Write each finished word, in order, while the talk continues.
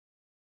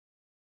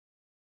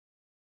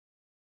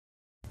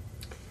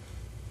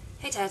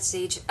Hey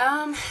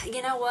TattsDeej.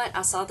 You know what?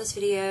 I saw this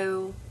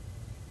video.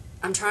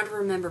 I'm trying to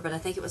remember, but I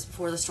think it was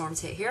before the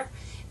storms hit here.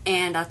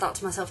 And I thought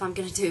to myself, I'm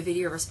going to do a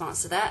video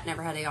response to that.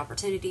 Never had the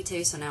opportunity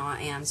to, so now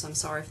I am. So I'm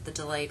sorry for the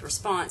delayed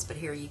response, but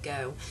here you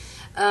go.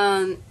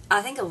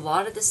 I think a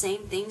lot of the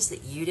same things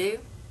that you do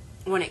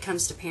when it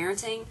comes to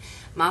parenting.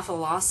 My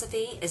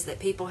philosophy is that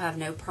people have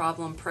no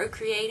problem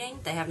procreating.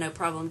 They have no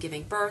problem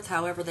giving birth.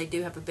 However, they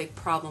do have a big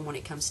problem when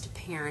it comes to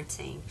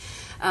parenting.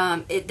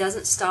 It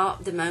doesn't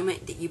stop the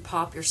moment that you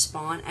pop your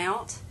spawn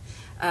out.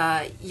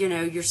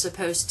 You're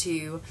supposed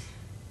to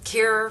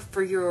care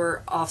for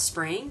your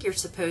offspring. You're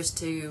supposed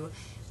to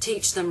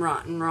teach them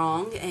right and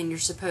wrong, and you're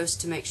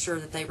supposed to make sure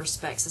that they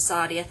respect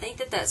society. I think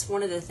that that's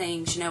one of the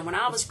things, when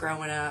I was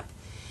growing up,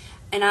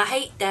 and I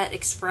hate that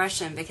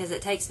expression because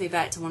it takes me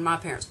back to when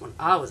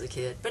I was a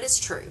kid, but it's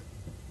true.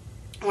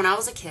 When I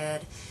was a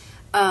kid,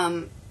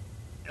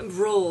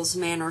 rules,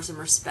 manners, and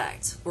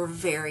respect were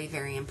very,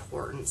 very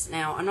important.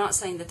 Now, I'm not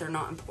saying that they're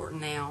not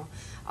important now.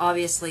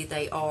 Obviously,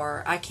 they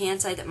are. I can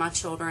say that my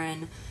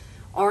children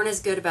aren't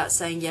as good about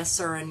saying yes,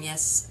 sir, and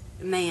yes,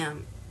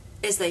 ma'am,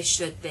 as they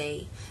should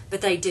be,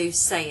 but they do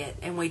say it,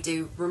 and we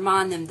do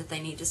remind them that they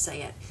need to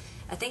say it.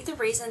 I think the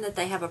reason that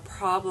they have a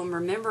problem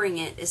remembering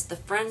it is the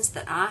friends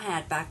that I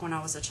had back when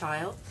I was a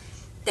child.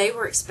 They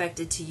were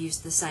expected to use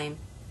the same.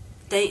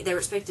 They were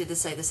expected to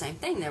say the same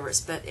thing. They were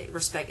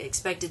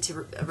expected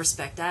to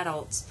respect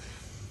adults.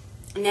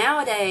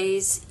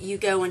 Nowadays, you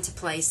go into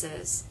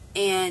places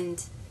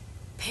and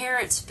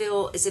parents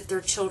feel as if their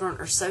children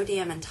are so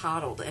damn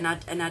entitled, and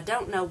I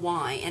don't know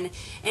why. And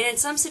in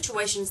some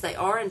situations, they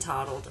are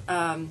entitled.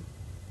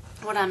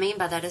 What I mean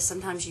by that is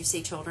sometimes you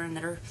see children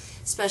that are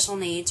special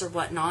needs or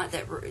whatnot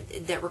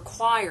that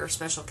require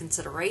special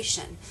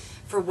consideration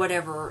for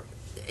whatever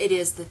it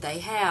is that they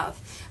have.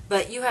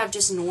 But you have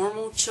just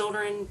normal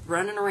children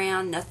running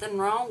around, nothing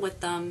wrong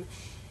with them,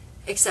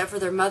 except for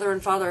their mother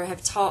and father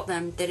have taught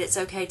them that it's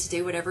okay to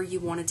do whatever you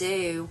want to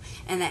do,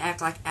 and they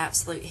act like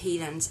absolute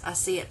heathens. I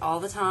see it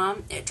all the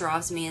time. It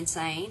drives me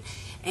insane.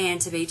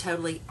 And to be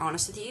totally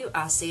honest with you,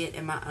 I see it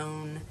in my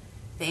own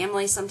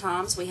family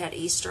sometimes. We had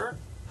Easter.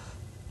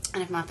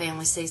 And if my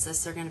family sees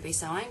this, they're going to be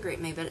so angry at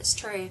me, but it's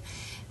true.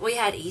 We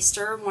had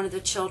Easter. One of the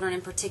children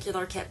in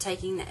particular kept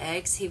taking the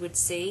eggs he would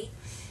see,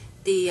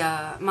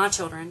 my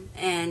children,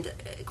 and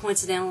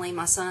coincidentally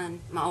my son,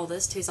 my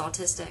oldest, who's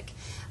autistic,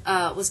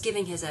 was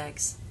giving his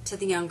eggs to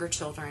the younger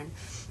children.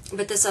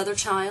 But this other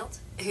child,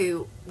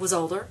 who was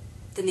older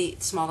than the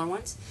smaller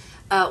ones,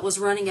 was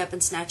running up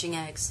and snatching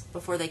eggs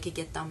before they could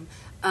get them.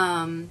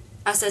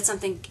 I said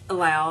something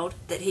aloud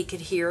that he could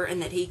hear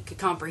and that he could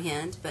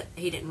comprehend, but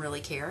he didn't really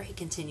care. He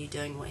continued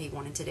doing what he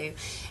wanted to do.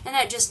 And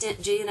that just,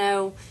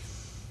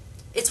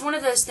 it's one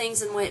of those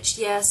things in which,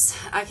 yes,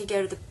 I could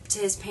go to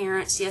his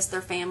parents, yes,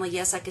 their family,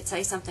 yes, I could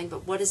say something,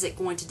 but what is it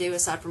going to do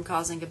aside from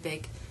causing a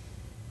big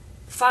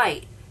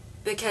fight?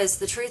 Because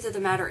the truth of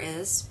the matter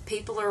is,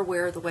 people are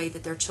aware of the way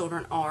that their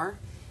children are,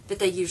 but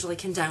they usually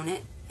condone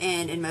it,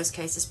 and in most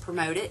cases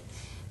promote it.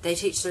 They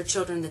teach their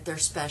children that they're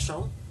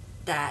special,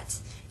 that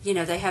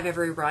they have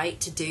every right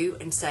to do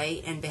and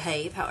say and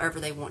behave however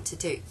they want to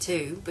do,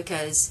 too,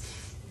 because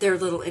they're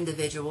little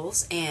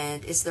individuals,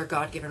 and it's their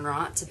God-given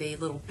right to be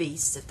little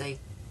beasts if they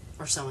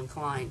are so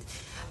inclined.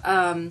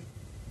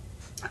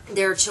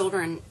 There are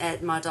children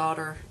at my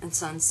daughter and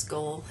son's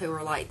school who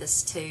are like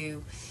this,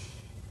 too.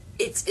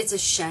 It's a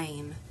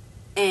shame,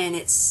 and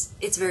it's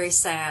very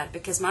sad,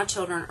 because my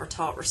children are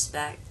taught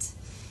respect.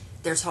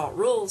 They're taught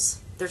rules.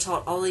 They're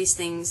taught all these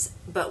things,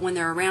 but when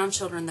they're around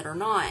children that are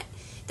not,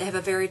 they have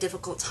a very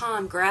difficult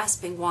time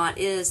grasping why it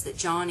is that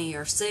Johnny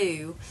or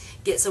Sue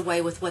gets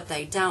away with what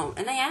they don't.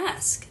 And they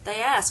ask,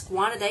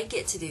 why do they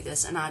get to do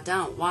this and I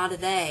don't? Why do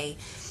they?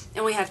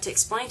 And we have to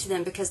explain to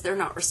them, because they're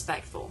not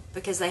respectful,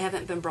 because they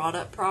haven't been brought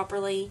up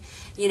properly.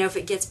 If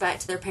it gets back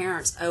to their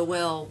parents, oh,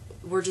 well,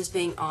 we're just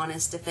being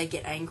honest. If they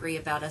get angry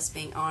about us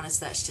being honest,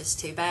 that's just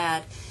too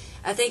bad.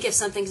 I think if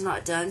something's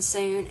not done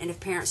soon, and if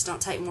parents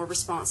don't take more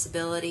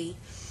responsibility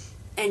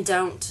and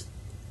don't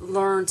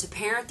learn to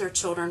parent their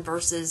children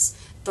versus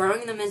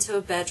throwing them into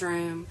a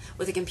bedroom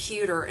with a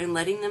computer and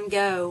letting them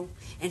go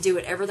and do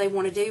whatever they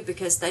want to do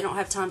because they don't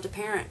have time to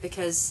parent,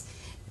 because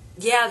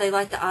yeah, they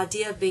like the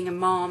idea of being a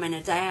mom and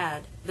a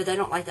dad, but they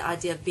don't like the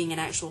idea of being an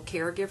actual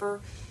caregiver,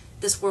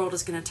 this world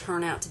is going to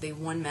turn out to be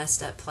one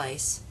messed up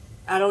place.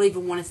 I don't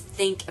even want to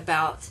think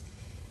about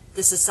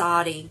the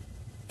society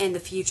and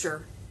the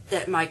future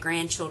that my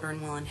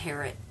grandchildren will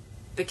inherit,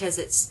 because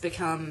it's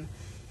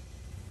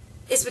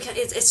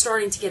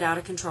starting to get out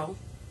of control.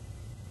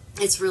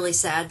 It's really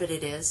sad, but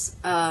it is.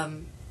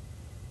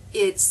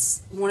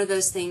 It's one of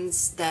those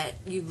things that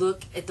you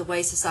look at the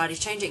way society's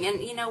changing.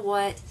 And you know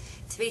what?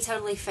 To be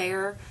totally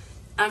fair,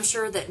 I'm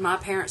sure that my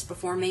parents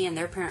before me and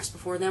their parents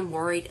before them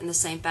worried in the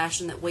same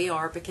fashion that we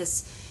are,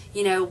 because,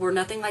 we're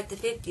nothing like the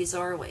 50s,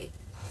 are we?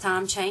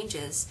 Time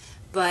changes.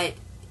 But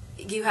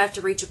you have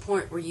to reach a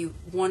point where you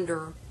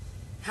wonder,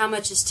 how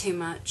much is too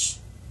much?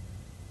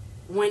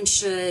 When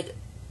should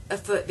a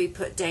foot be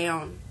put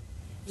down?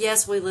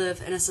 Yes, we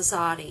live in a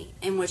society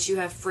in which you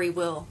have free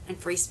will and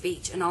free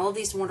speech and all of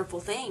these wonderful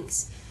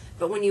things.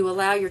 But when you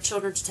allow your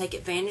children to take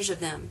advantage of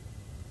them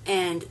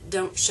and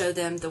don't show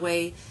them the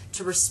way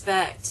to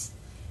respect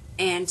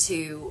and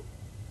to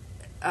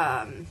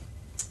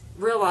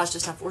realize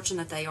just how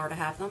fortunate they are to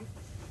have them,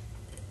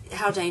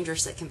 how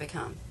dangerous it can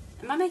become.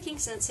 Am I making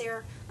sense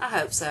here? I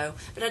hope so.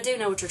 But I do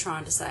know what you're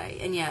trying to say.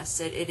 And yes,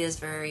 it is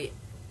very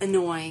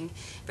annoying,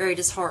 very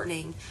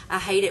disheartening. I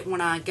hate it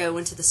when I go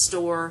into the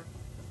store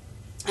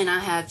and I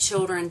have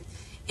children,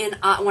 and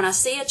when I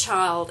see a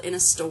child in a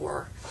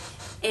store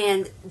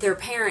and their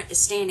parent is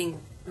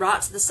standing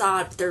right to the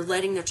side, but they're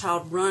letting their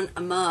child run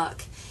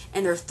amok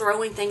and they're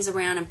throwing things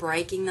around and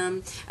breaking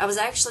them. I was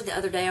actually, the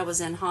other day I was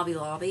in Hobby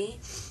Lobby,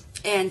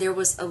 and there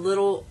was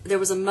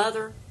a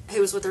mother who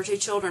was with her 2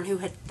 children who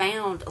had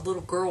found a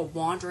little girl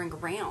wandering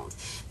around.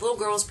 The little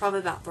girl was probably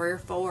about 3 or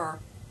 4.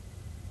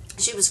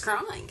 She was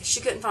crying.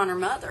 She couldn't find her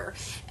mother.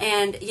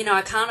 And,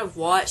 I kind of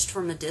watched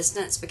from a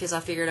distance because I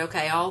figured,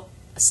 okay, I'll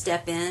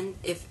step in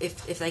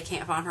if they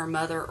can't find her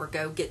mother, or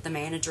go get the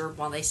manager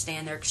while they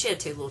stand there, because she had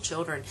 2 little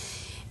children.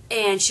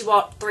 And she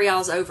walked 3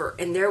 aisles over,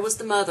 and there was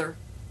the mother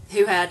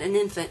who had an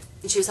infant,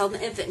 and she was holding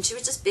the infant, and she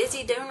was just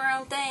busy doing her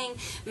own thing.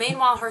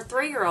 Meanwhile, her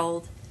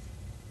 3-year-old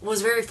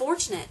was very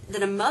fortunate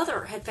that a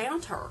mother had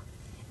found her,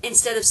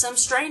 instead of some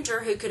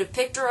stranger who could have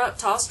picked her up,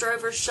 tossed her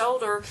over his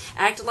shoulder,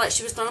 acted like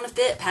she was throwing a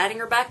fit, patting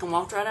her back, and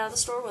walked right out of the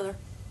store with her.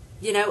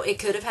 It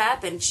could have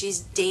happened. She's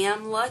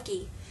damn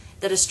lucky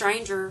that a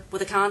stranger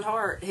with a kind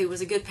heart, who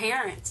was a good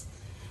parent,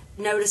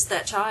 noticed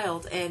that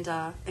child and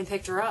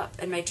picked her up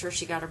and made sure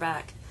she got her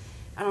back.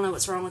 I don't know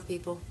what's wrong with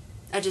people.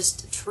 I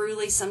just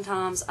truly,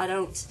 sometimes I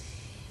don't,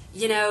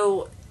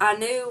 I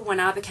knew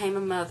when I became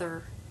a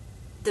mother,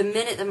 the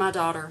minute that my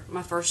daughter,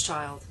 my first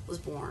child, was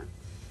born,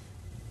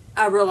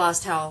 I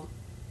realized how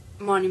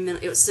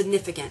monumental, it was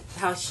significant,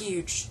 how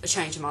huge a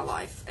change in my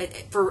life,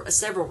 for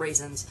several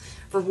reasons.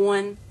 For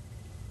one,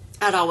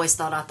 I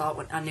thought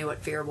when I knew what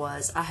fear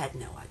was. I had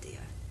no idea.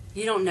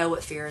 You don't know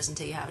what fear is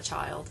until you have a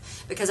child,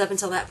 because up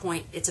until that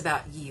point, it's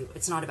about you.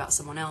 It's not about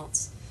someone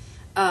else.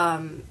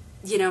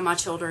 My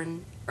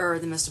children are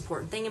the most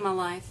important thing in my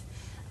life.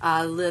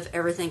 I live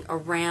everything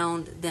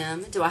around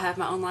them. Do I have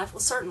my own life? Well,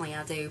 certainly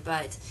I do,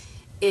 but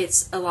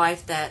it's a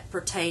life that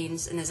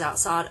pertains and is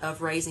outside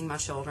of raising my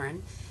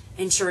children,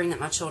 ensuring that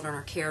my children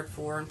are cared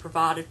for and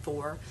provided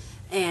for,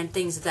 and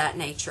things of that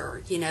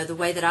nature. The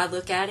way that I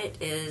look at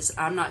it is,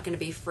 I'm not going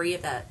to be free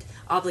of that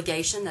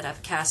obligation that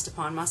I've cast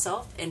upon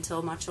myself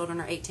until my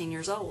children are 18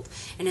 years old.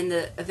 And in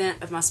the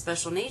event of my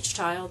special needs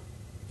child,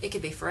 it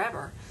could be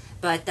forever.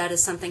 But that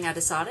is something I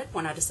decided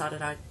when I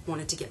decided I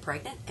wanted to get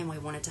pregnant and we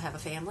wanted to have a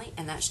family,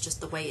 and that's just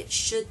the way it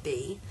should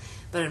be,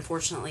 but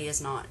unfortunately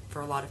is not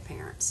for a lot of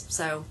parents.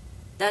 So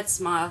that's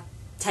my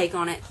take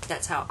on it.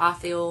 That's how I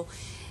feel,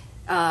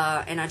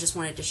 and I just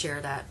wanted to share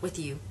that with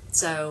you.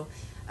 So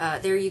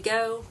there you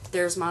go.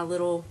 There's my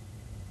little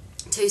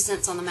 2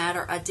 cents on the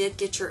matter. I did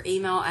get your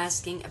email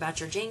asking about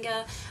your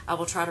Jenga. I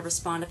will try to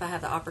respond if I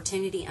have the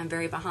opportunity. I'm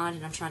very behind,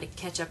 and I'm trying to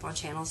catch up on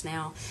channels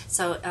now.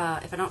 So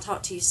if I don't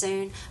talk to you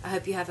soon, I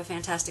hope you have a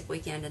fantastic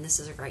weekend, and this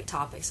is a great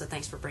topic, so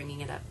thanks for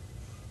bringing it up.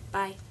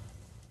 Bye.